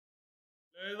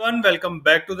Everyone, welcome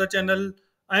back to the channel.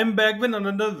 I'm back with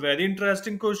another very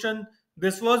interesting question.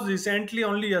 This was recently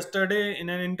only yesterday in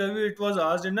an interview. It was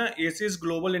asked in a Acies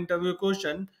Global interview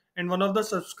question, and one of the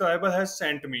subscriber has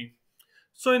sent me.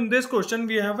 So in this question,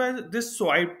 we have this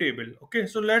swipe table. Okay,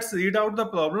 so let's read out the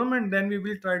problem and then we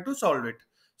will try to solve it.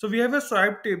 So we have a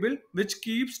swipe table which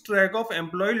keeps track of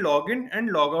employee login and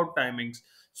logout timings.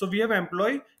 So we have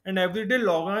employee and everyday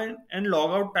login and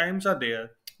logout times are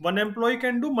there. One employee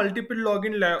can do multiple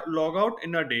login logout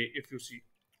in a day if you see.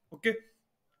 Okay.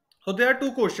 So there are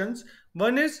two questions.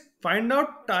 One is find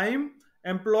out time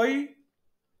employee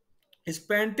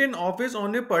spent in office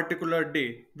on a particular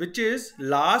day, which is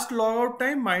last logout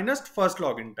time minus first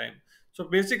login time. So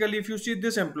basically, if you see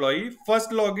this employee,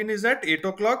 first login is at 8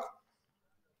 o'clock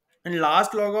and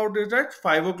last logout is at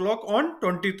 5 o'clock on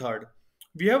 23rd.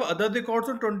 We have other records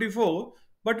on 24,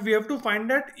 but we have to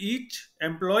find at each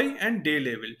employee and day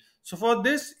level. So for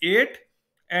this 8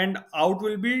 and out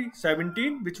will be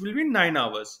 17, which will be 9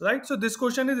 hours, right? So this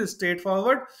question is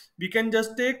straightforward. We can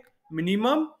just take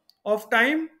minimum of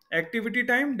time, activity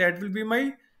time, that will be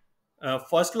my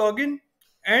first login,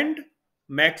 and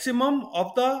maximum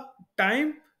of the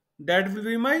time, that will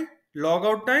be my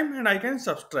logout time, and I can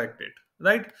subtract it,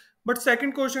 right? But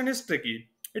second question is tricky.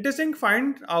 It is saying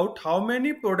find out how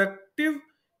many productive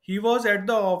he was at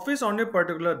the office on a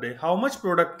particular day. How much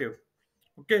productive?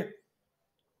 Okay.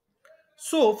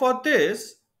 So for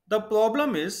this, the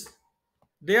problem is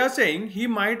they are saying he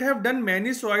might have done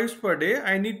many swipes per day.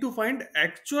 I need to find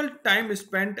actual time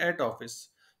spent at office.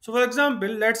 So for example,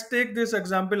 let's take this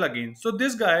example again. So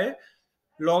this guy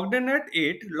logged in at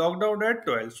 8, logged out at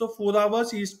 12. So 4 hours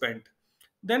he spent.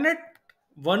 Then at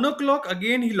 1 o'clock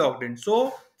again he logged in.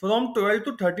 So from 12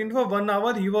 to 13 for 1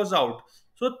 hour he was out.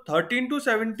 So 13 to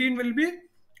 17 will be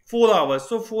 4 hours.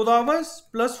 So 4 hours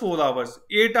plus 4 hours.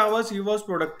 8 hours he was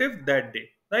productive that day.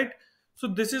 Right? So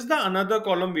this is the another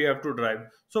column we have to drive.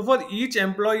 So for each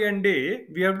employee and day,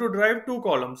 we have to drive two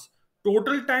columns.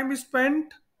 Total time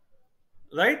spent,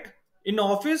 right, in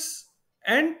office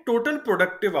and total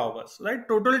productive hours, right?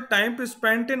 Total time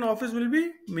spent in office will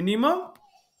be minimum,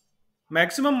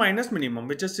 maximum minus minimum,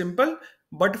 which is simple.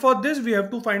 But for this we have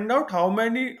to find out how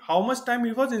much time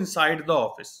he was inside the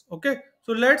office. Okay,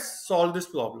 so let's solve this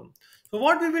problem. So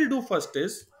what we will do first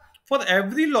is, for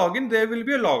every login there will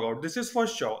be a logout, this is for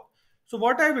sure. So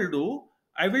what I will do,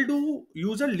 I will do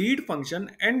use a lead function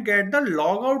and get the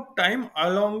logout time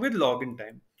along with login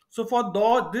time. So for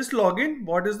this login,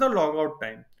 what is the logout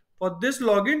time? For this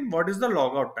login, what is the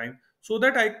logout time? So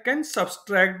that I can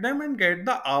subtract them and get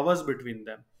the hours between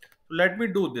them. Let me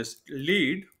do this.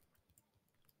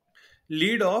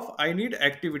 Lead of I need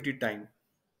activity time,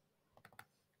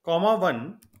 comma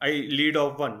 1, I lead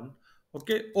of 1.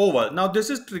 Okay, over. Now this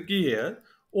is tricky here.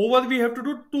 Over we have to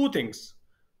do two things.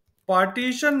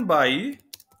 Partition by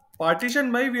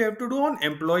partition by we have to do on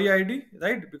employee id,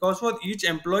 right? Because for each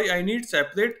employee I need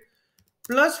separate,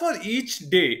 plus for each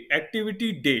day,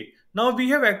 activity day. Now we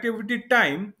have activity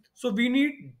time, so we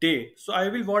need day. So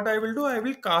what I will do, I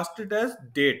will cast it as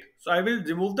date. So I will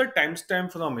remove the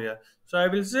timestamp from here. So I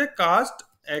will say cast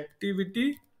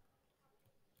activity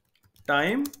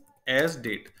time as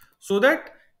date, so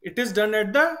that it is done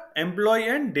at the employee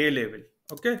and day level.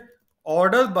 Okay,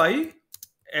 order by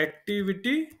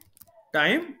activity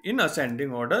time in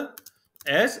ascending order,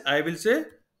 as I will say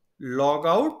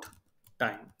logout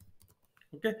time.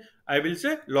 Okay, I will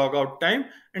say logout time,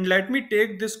 and let me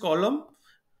take this column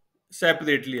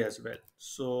separately as well.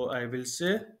 So I will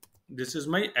say this is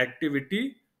my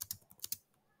activity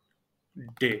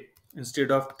day.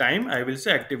 Instead of time, I will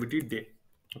say activity day.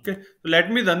 Okay, so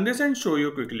let me run this and show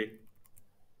you quickly.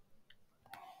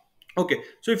 Okay,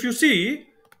 so if you see,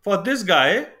 for this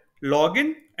guy,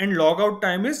 login and logout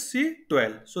time is see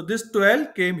 12. So this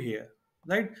 12 came here,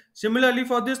 right? Similarly,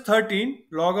 for this 13,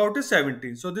 logout is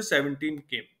 17. So this 17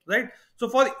 came, right? So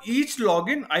for each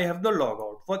login, I have the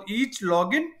logout. For each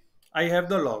login, I have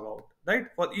the logout, right?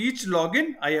 For each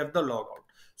login, I have the logout.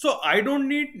 So I don't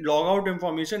need logout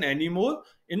information anymore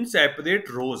in separate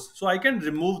rows. So I can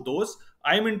remove those.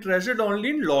 I'm interested only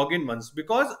in login ones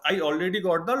because I already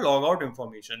got the logout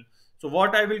information. So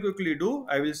what I will quickly do,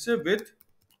 I will say with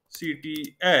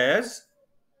CT as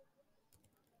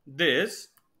this,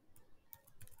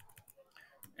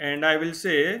 and I will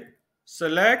say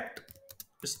select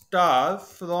star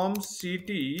from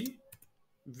CT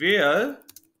where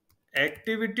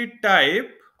activity type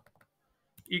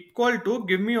equal to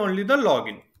give me only the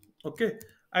login. Okay,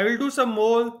 I will do some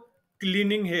more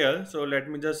cleaning here. So let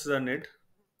me just run it.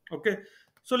 Okay,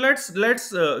 so let's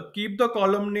keep the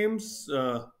column names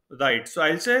right. So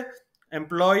I'll say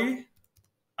employee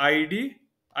ID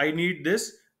I need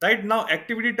this. Right now,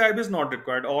 activity type is not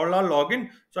required. All are login,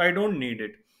 so I don't need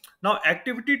it. Now,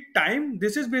 activity time,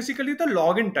 this is basically the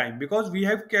login time because we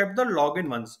have kept the login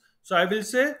ones. So I will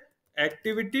say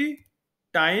activity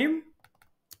time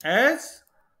as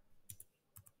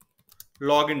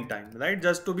login time, right?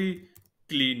 Just to be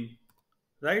clean,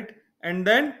 right? And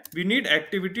then we need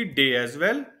activity day as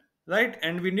well, right?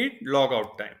 And we need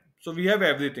logout time. So we have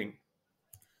everything.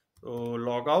 So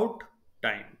logout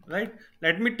time, right?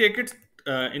 Let me take it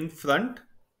in front,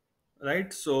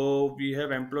 right? So we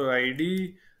have employee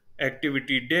ID,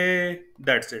 activity day,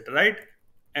 that's it, right?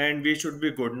 And we should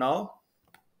be good now.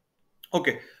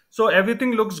 Okay, so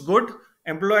everything looks good.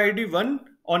 Employee ID 1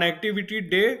 on activity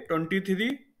day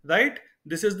 23, right?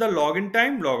 This is the login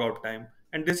time, logout time.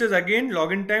 And this is again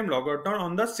login time, logout time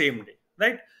on the same day,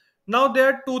 right? Now there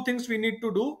are two things we need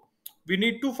to do. We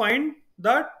need to find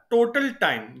the total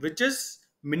time, which is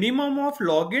minimum of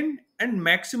login and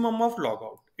maximum of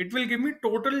logout. It will give me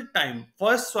total time,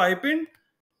 first swipe in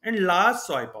and last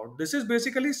swipe out. This is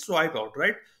basically swipe out,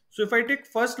 right? So if I take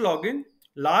first login,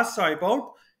 last swipe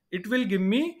out, it will give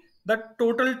me the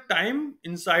total time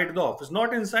inside the office,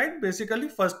 not inside, basically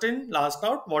first in last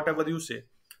out, whatever you say.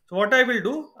 So what I will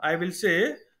do, I will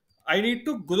say I need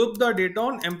to group the data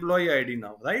on employee ID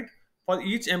now, right? For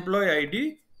each employee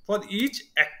ID, for each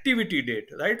activity date,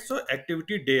 right? So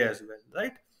activity day as well,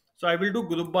 right? So I will do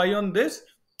group by on this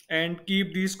and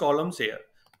keep these columns here.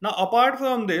 Now apart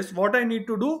from this, what I need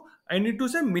to do, I need to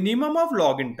say minimum of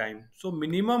login time. So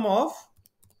minimum of,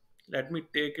 let me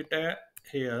take it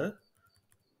here,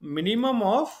 minimum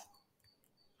of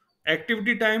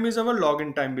activity time is our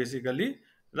login time basically,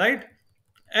 right?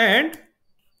 And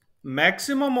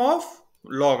maximum of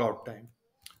logout time.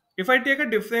 If I take a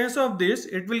difference of this,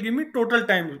 it will give me total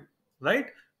time, right,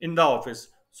 in the office.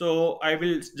 So I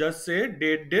will just say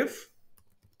date diff,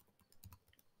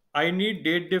 I need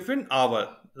date diff in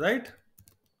hour, right,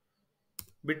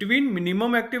 between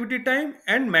minimum activity time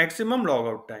and maximum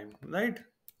logout time, right,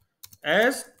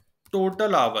 as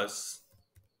total hours.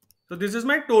 So this is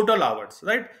my total hours,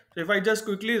 right? So if I just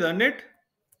quickly run it,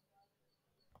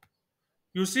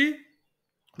 you see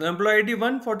the employee ID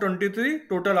 1 for 23,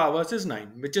 total hours is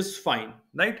 9, which is fine,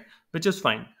 right? Which is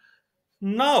fine.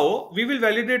 Now we will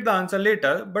validate the answer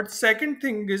later, but second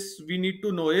thing is we need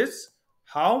to know is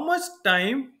how much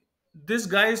time this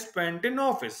guy spent in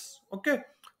office. Okay,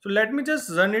 so let me just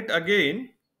run it again.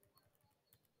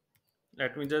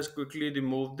 Let me just quickly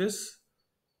remove this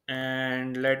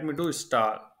and let me do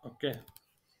star. Okay,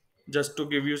 just to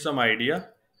give you some idea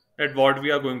at what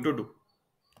we are going to do.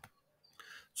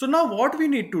 So now what we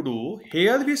need to do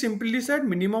here, we simply said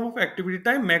minimum of activity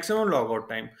time, maximum logout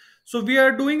time. So we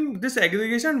are doing this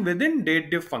aggregation within date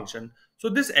diff function. So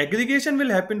this aggregation will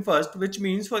happen first, which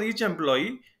means for each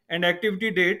employee and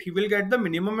activity date, he will get the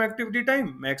minimum activity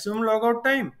time, maximum logout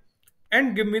time,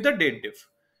 and give me the date diff.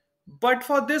 But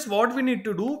for this, what we need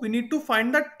to do, we need to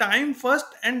find the time first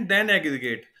and then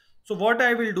aggregate. So what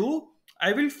I will do,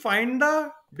 I will find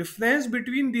the difference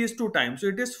between these two times. So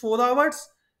it is 4 hours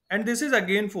and this is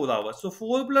again 4 hours. So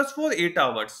 4 plus 4, 8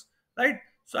 hours, right?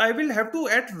 So I will have to,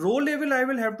 at row level, I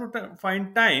will have to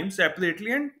find time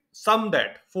separately and sum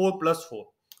that 4 plus 4,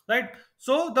 right?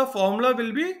 So the formula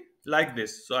will be like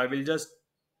this. So I will just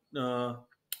uh,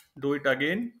 do it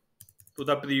again to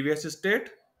the previous state,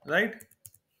 right?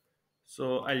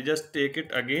 So I'll just take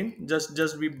it again.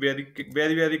 Just be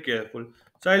very careful.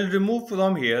 So I'll remove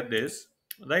from here this,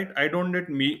 right? I don't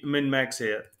need min max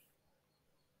here,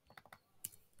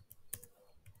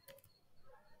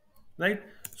 right?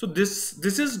 So this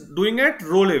is doing at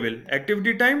row level,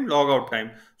 activity time, logout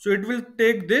time. So it will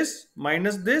take this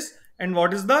minus this, and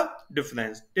what is the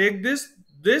difference? Take this,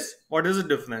 what is the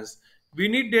difference? We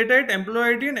need data at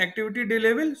employee ID and activity day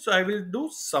level, so I will do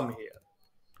sum here.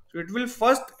 So it will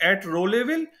first at row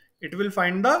level, it will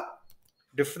find the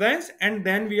difference and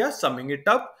then we are summing it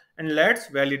up, and let's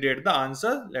validate the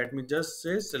answer. Let me just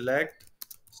say select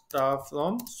star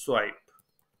from swipe.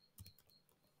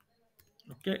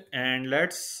 Okay, and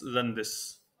let's run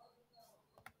this.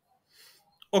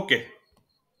 Okay,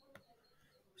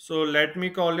 so let me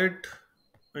call it,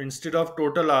 instead of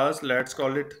total hours, let's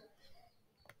call it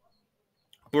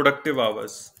productive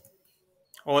hours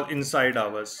or inside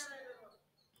hours.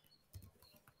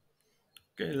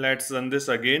 Okay, let's run this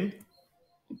again.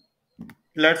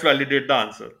 Let's validate the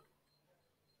answer.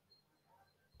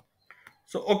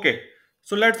 So, okay.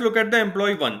 So let's look at the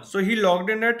employee one. So he logged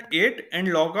in at 8 and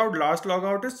logout, last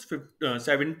logout is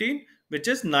 17, which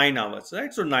is 9 hours,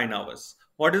 right? So 9 hours.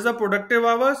 What is the productive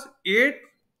hours? 8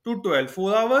 to 12,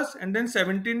 4 hours, and then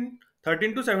 17,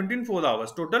 13 to 17, 4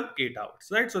 hours, total 8 hours,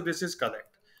 right? So this is correct.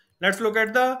 Let's look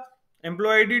at the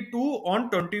employee ID 2 on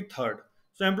 23rd.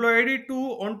 So employee ID 2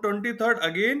 on 23rd,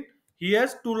 again he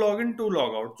has two login, two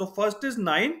logout. So first is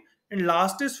 9 and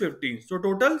last is 15. So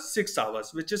total 6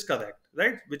 hours, which is correct,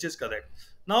 right? Which is correct.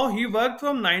 Now he worked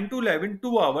from 9 to 11,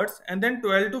 2 hours, and then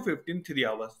 12 to 15, 3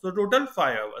 hours. So total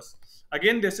 5 hours.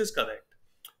 Again, this is correct.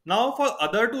 Now for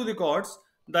other two records,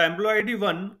 the employee ID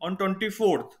 1 on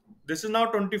 24th. This is now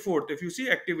 24th. If you see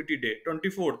activity day,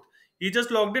 24th. He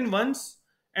just logged in once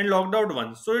and logged out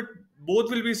once. So both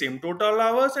will be same. Total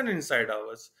hours and inside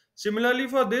hours. Similarly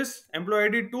for this, employee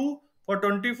ID 2 for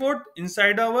 24th,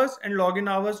 inside hours and login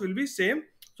hours will be same.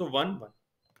 So 1, 1.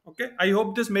 Okay. I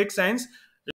hope this makes sense.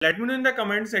 Let me know in the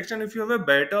comment section if you have a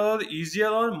better or easier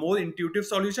or more intuitive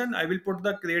solution. I will put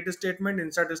the create statement,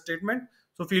 insert statement.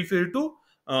 So feel free to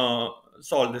uh,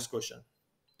 solve this question.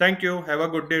 Thank you. Have a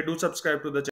good day. Do subscribe to the channel.